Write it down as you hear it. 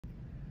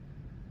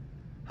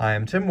Hi,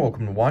 I'm Tim.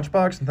 Welcome to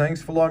Watchbox, and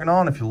thanks for logging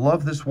on. If you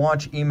love this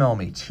watch, email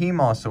me,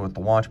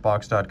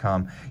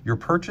 tmosso@thewatchbox.com. Your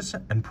purchase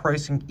and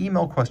pricing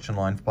email question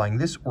line for buying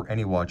this or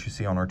any watch you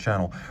see on our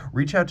channel.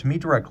 Reach out to me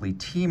directly,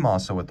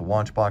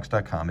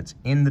 tmosso@thewatchbox.com. It's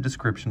in the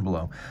description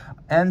below.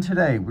 And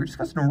today, we're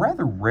discussing a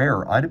rather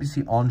rare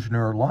IWC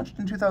Ingenieur launched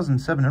in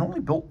 2007 and only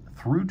built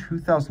through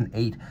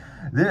 2008.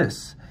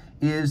 This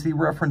is the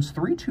reference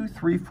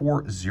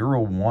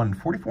 3234-01,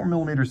 44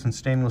 millimeters in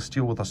stainless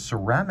steel with a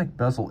ceramic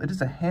bezel. It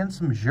is a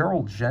handsome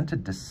Gerald Genta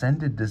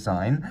descended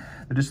design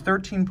that is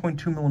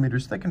 13.2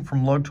 millimeters thick and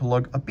from lug to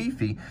lug a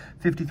beefy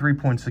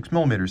 53.6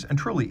 millimeters. And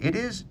truly, it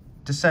is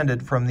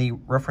descended from the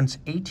reference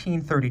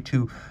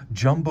 1832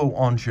 Jumbo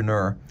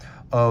Ingenieur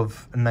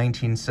of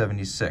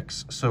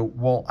 1976. So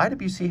while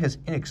IWC has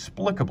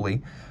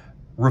inexplicably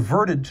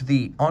reverted to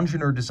the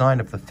Ingenieur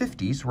design of the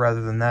 50s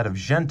rather than that of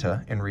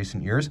Genta in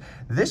recent years,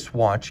 this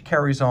watch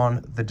carries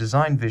on the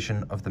design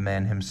vision of the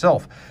man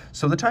himself.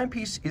 So the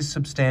timepiece is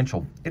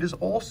substantial. It is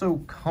also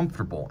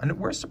comfortable, and it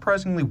wears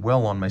surprisingly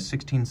well on my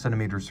 16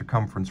 centimeter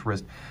circumference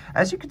wrist.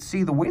 As you can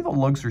see, the way the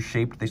lugs are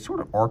shaped, they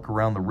sort of arc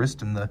around the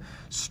wrist, and the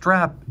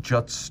strap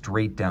juts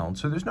straight down.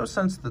 So there's no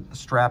sense that the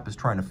strap is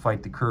trying to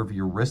fight the curve of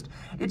your wrist.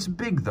 It's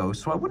big though,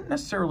 so I wouldn't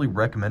necessarily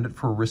recommend it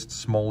for a wrist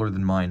smaller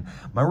than mine.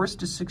 My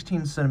wrist is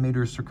 16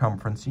 centimeters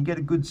circumference. You get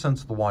a good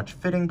sense of the watch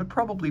fitting, but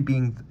probably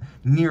being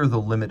near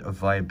the limit of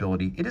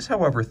viability. It is,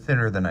 however,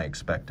 thinner than I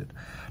expected.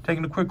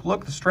 Taking a quick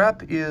look, the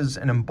strap is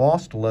an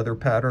embossed leather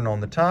pattern on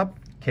the top,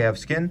 calf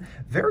skin,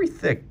 very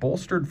thick,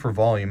 bolstered for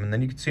volume, and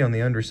then you can see on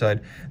the underside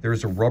there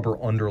is a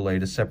rubber underlay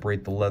to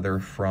separate the leather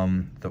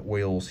from the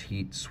oils,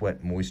 heat,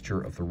 sweat,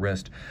 moisture of the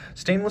wrist.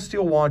 Stainless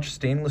steel watch,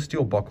 stainless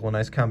steel buckle, a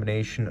nice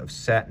combination of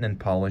satin and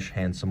polish,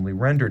 handsomely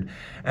rendered.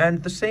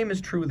 And the same is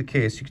true with the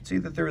case. You can see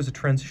that there is a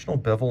transitional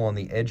bevel on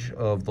the edge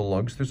of the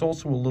lugs. There's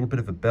also a little bit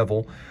of a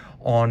bevel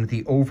on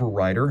the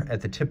overrider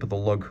at the tip of the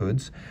lug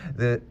hoods.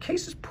 The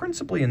case is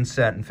principally in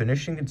satin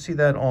finish. You can see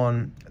that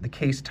on the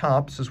case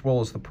tops as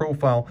well as the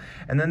profile.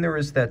 And then there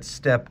is that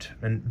stepped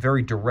and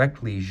very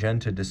directly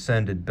Genta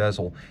descended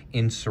bezel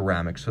in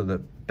ceramic. So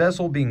the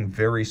bezel being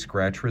very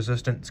scratch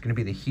resistant, it's going to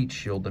be the heat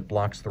shield that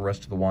blocks the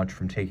rest of the watch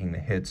from taking the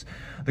hits.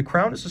 The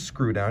crown is a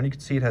screw down. You can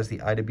see it has the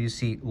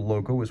IWC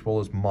logo as well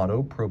as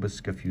motto,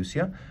 Probus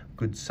Scafusia.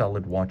 Good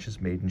solid watches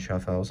made in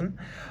Schaffhausen.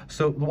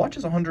 So the watch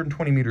is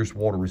 120 meters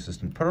water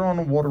resistant. Put it on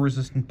a water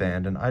resistant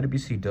band, and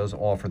IWC does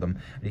offer them,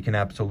 and you can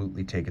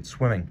absolutely take it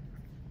swimming.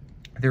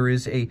 There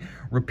is a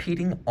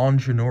repeating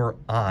Ingenieur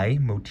eye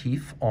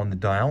motif on the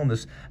dial, and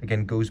this,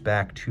 again, goes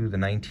back to the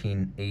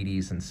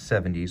 1980s and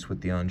 70s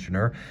with the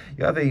Ingenieur.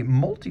 You have a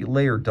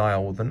multi-layer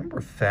dial with a number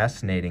of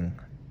fascinating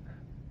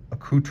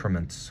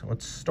accoutrements.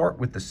 Let's start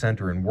with the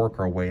center and work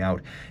our way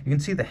out. You can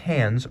see the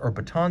hands are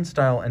baton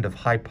style and of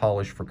high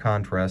polish for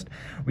contrast.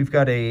 We've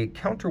got a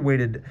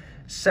counterweighted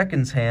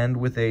seconds hand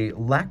with a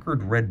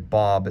lacquered red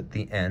bob at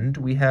the end.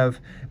 We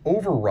have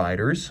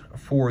overriders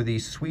for the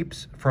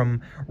sweeps from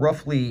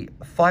roughly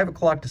 5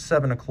 o'clock to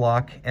 7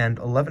 o'clock and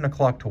 11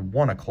 o'clock to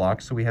 1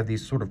 o'clock. So we have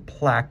these sort of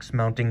plaques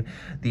mounting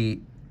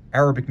the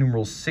Arabic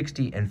numerals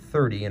 60 and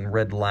 30 in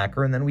red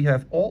lacquer, and then we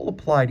have all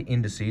applied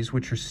indices,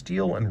 which are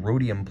steel and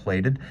rhodium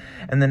plated,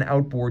 and then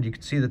outboard you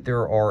can see that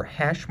there are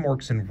hash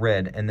marks in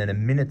red and then a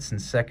minutes and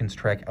seconds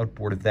track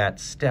outboard of that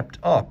stepped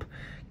up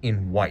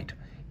in white.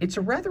 It's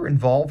a rather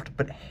involved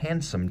but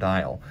handsome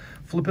dial.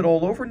 Flip it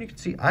all over and you can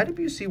see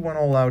IWC went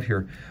all out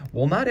here.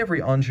 While not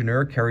every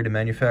Ingenieur carried a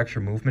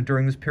manufacturer movement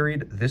during this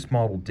period, this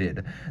model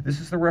did. This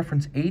is the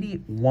reference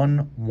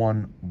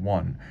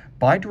 8111.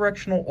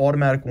 Bidirectional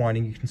automatic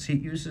winding. You can see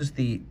it uses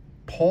the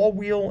pawl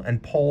wheel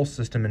and pawl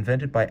system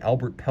invented by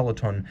Albert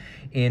Peloton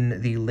in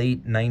the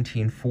late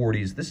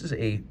 1940s. This is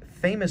a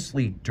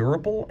famously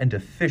durable and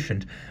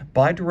efficient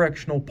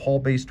bidirectional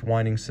pawl-based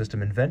winding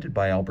system invented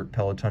by Albert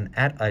Peloton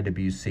at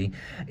IWC.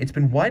 It's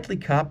been widely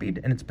copied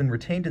and it's been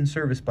retained in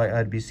service by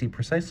IWC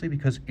precisely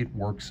because it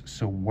works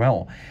so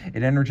well.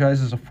 It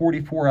energizes a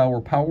 44-hour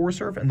power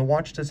reserve, and the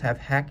watch does have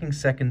hacking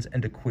seconds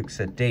and a quick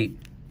set date.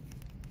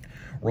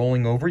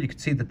 Rolling over, you can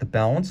see that the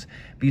balance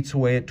beats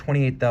away at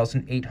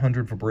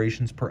 28,800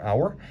 vibrations per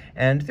hour,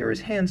 and there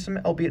is handsome,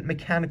 albeit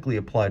mechanically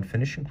applied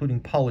finish,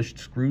 including polished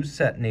screws,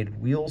 satinated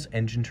wheels,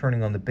 engine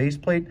turning on the base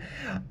plate.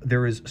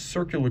 There is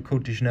circular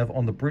Côte de Genève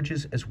on the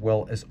bridges as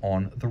well as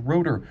on the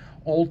rotor.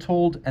 All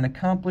told, an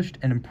accomplished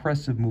and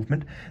impressive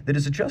movement that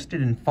is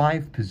adjusted in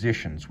 5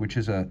 positions, which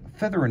is a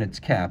feather in its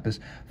cap, as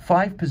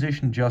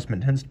 5-position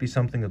adjustment tends to be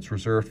something that's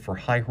reserved for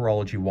high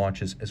horology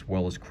watches as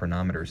well as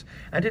chronometers,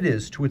 and it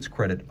is, to its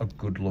credit, a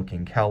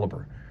good-looking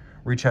caliber.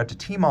 Reach out to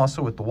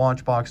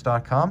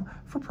tmosso@thewatchbox.com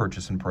for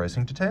purchase and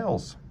pricing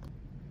details.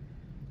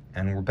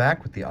 And we're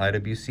back with the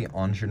IWC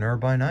Ingenieur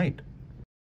by night.